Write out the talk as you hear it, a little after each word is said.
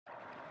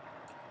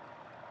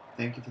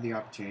Thank you for the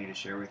opportunity to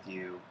share with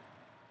you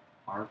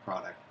our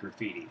product,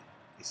 Graffiti,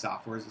 a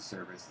software as a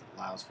service that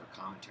allows for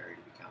commentary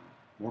to become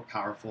more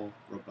powerful,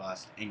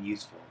 robust, and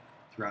useful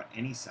throughout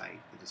any site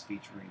that is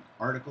featuring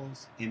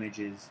articles,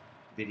 images,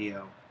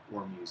 video,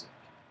 or music.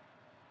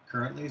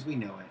 Currently, as we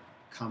know it,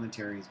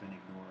 commentary has been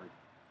ignored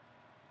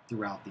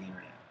throughout the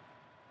internet.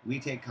 We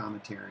take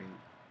commentary,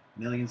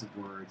 millions of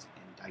words,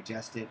 and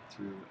digest it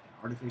through an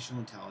artificial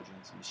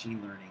intelligence,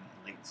 machine learning,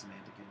 and latent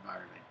semantic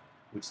environment,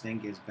 which then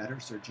gives better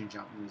search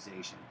engine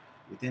optimization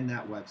within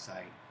that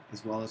website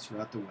as well as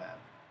throughout the web,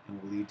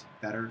 and will lead to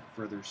better,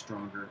 further,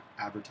 stronger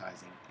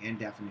advertising and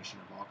definition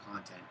of all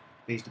content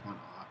based upon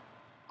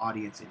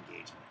audience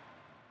engagement.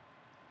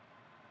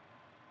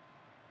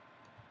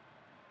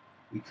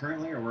 We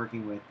currently are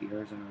working with the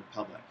Arizona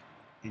Republic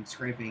in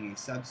scraping a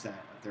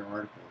subset of their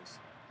articles.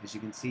 As you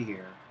can see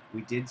here,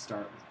 we did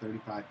start with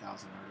 35,000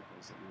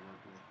 articles that we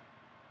worked with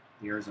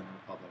the Arizona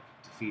Republic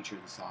to feature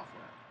the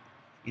software.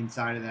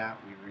 Inside of that,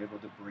 we were able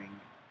to bring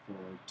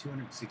forward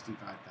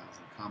 265,000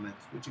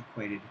 comments, which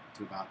equated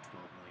to about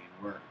 12 million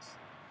words.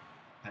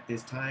 At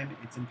this time,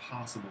 it's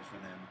impossible for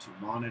them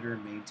to monitor,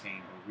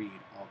 maintain, or read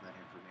all that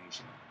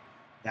information.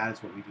 That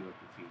is what we do at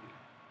Graffiti.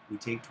 We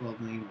take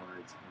 12 million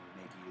words and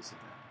we make use of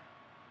them.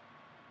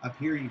 Up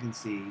here you can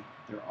see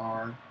there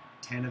are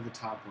 10 of the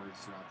top words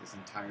throughout this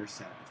entire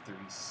set of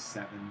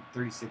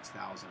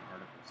 36,000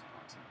 articles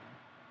approximately.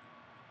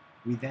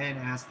 We then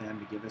ask them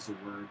to give us a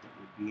word that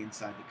would be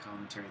inside the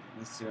commentary that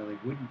necessarily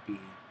wouldn't be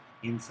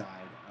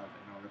inside of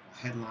an article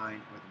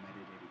headline or the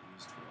metadata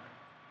used for it.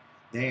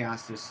 They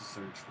asked us to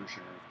search for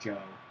Sheriff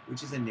Joe,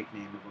 which is a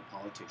nickname of a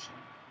politician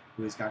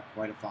who has got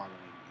quite a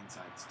following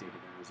inside the state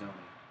of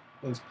Arizona,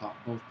 both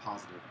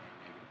positive and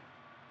negative.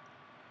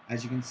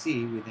 As you can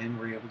see, we then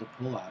were able to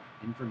pull up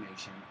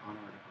information on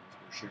articles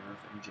where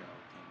Sheriff and Joe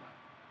came up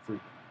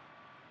frequently.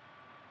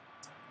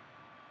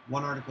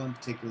 One article in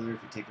particular,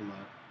 if you take a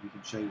look, we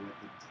can show you what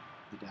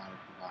the data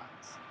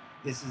provides.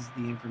 This is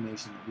the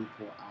information that we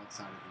pull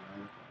outside of the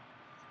article.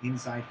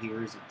 Inside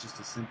here is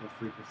just a simple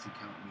frequency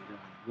count meter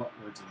on what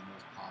words are the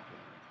most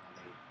popular and how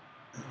they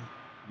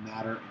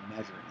matter and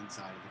measure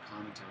inside of the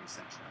commentary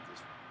section of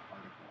this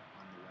article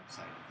on the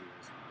website of the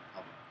Arizona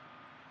Republic.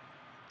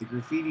 The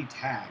graffiti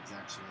tags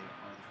actually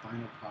are the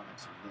final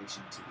products in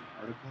relation to the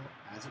article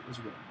as it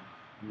was written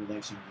in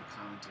relation to the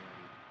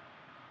commentary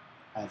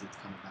as it's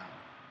come about.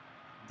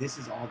 This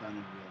is all done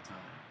in real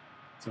time.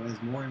 So as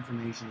more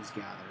information is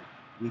gathered,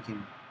 we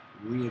can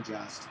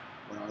readjust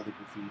what are the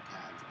graffiti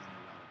tags and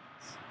their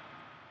relevance.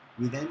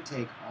 We then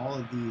take all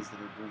of these that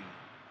are green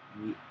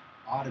and we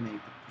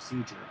automate the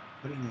procedure of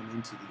putting them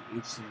into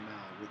the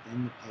HTML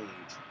within the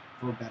page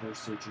for better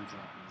search engine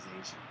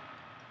optimization.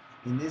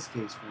 In this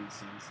case, for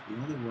instance, the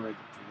only word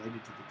that's related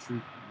to the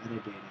true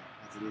metadata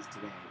as it is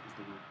today is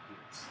the word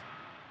Pierce.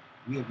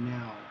 We have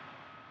now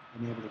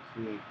been able to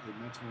create a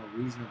much more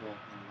reasonable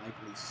and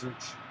likely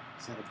search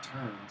set of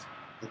terms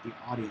that the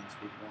audience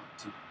would want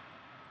to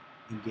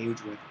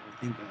engage with or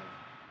think of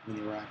when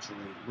they were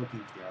actually looking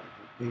for the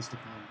article based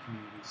upon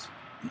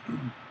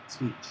community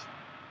speech.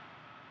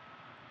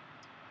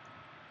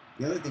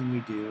 The other thing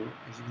we do,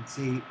 as you can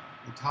see,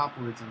 the top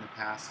words on the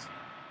past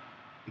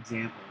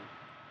example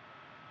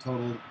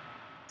totaled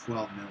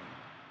 12 million.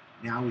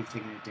 Now we've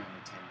taken it down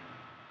to 10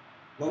 million.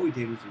 What we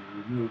did was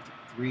we removed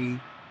 3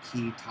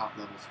 key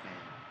top-level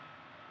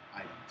spam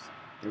items.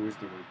 There was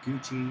the word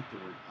Gucci, the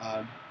word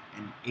UGG,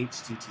 and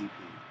HTTP.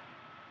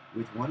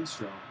 With one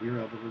stroke, we were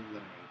able to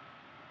eliminate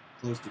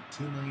close to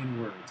 2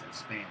 million words of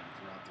spam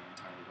throughout the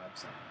entire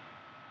website.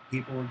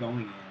 People were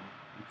going in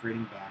and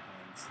creating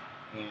backlinks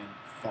and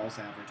false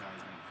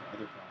advertising for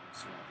other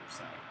products throughout their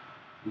site.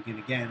 We can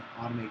again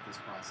automate this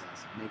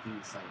process, making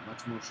the site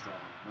much more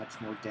strong, much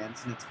more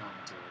dense in its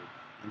commentary,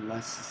 and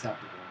less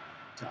susceptible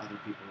to other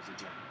people's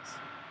agendas.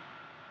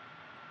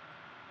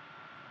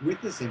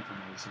 With this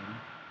information,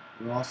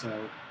 we're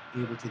also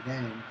able to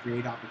then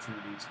create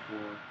opportunities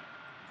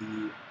for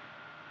the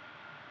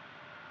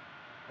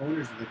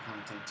owners of the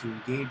content to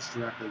engage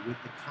directly with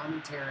the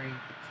commentary,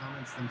 the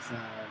comments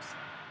themselves,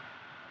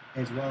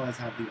 as well as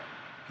have the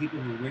people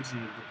who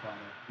originated the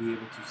product be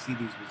able to see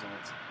these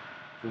results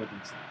for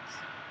themselves.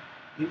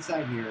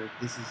 Inside here,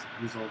 this is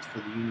results for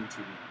the Union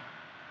Tribune.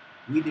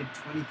 We did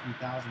 23,000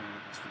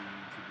 articles for the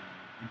Union Tribune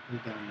and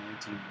pulled down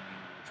 19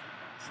 million words per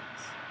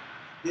process.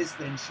 This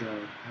then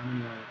showed how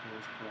many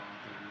articles per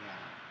author we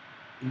have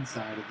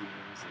inside of the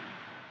areas that we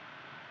pull.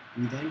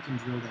 We then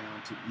can drill down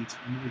to each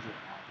individual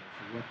author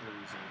for what their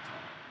results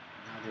are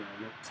and how they are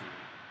looked to,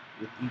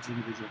 with each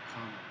individual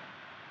comment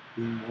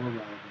being more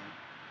relevant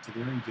to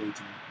their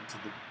engagement and to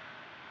the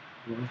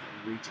growth and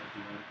reach of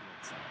the article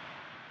itself.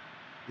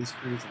 This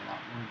creates a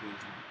lot more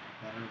engagement and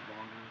better,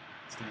 longer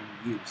standing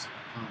use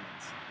of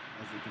comments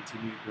as they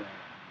continue to grow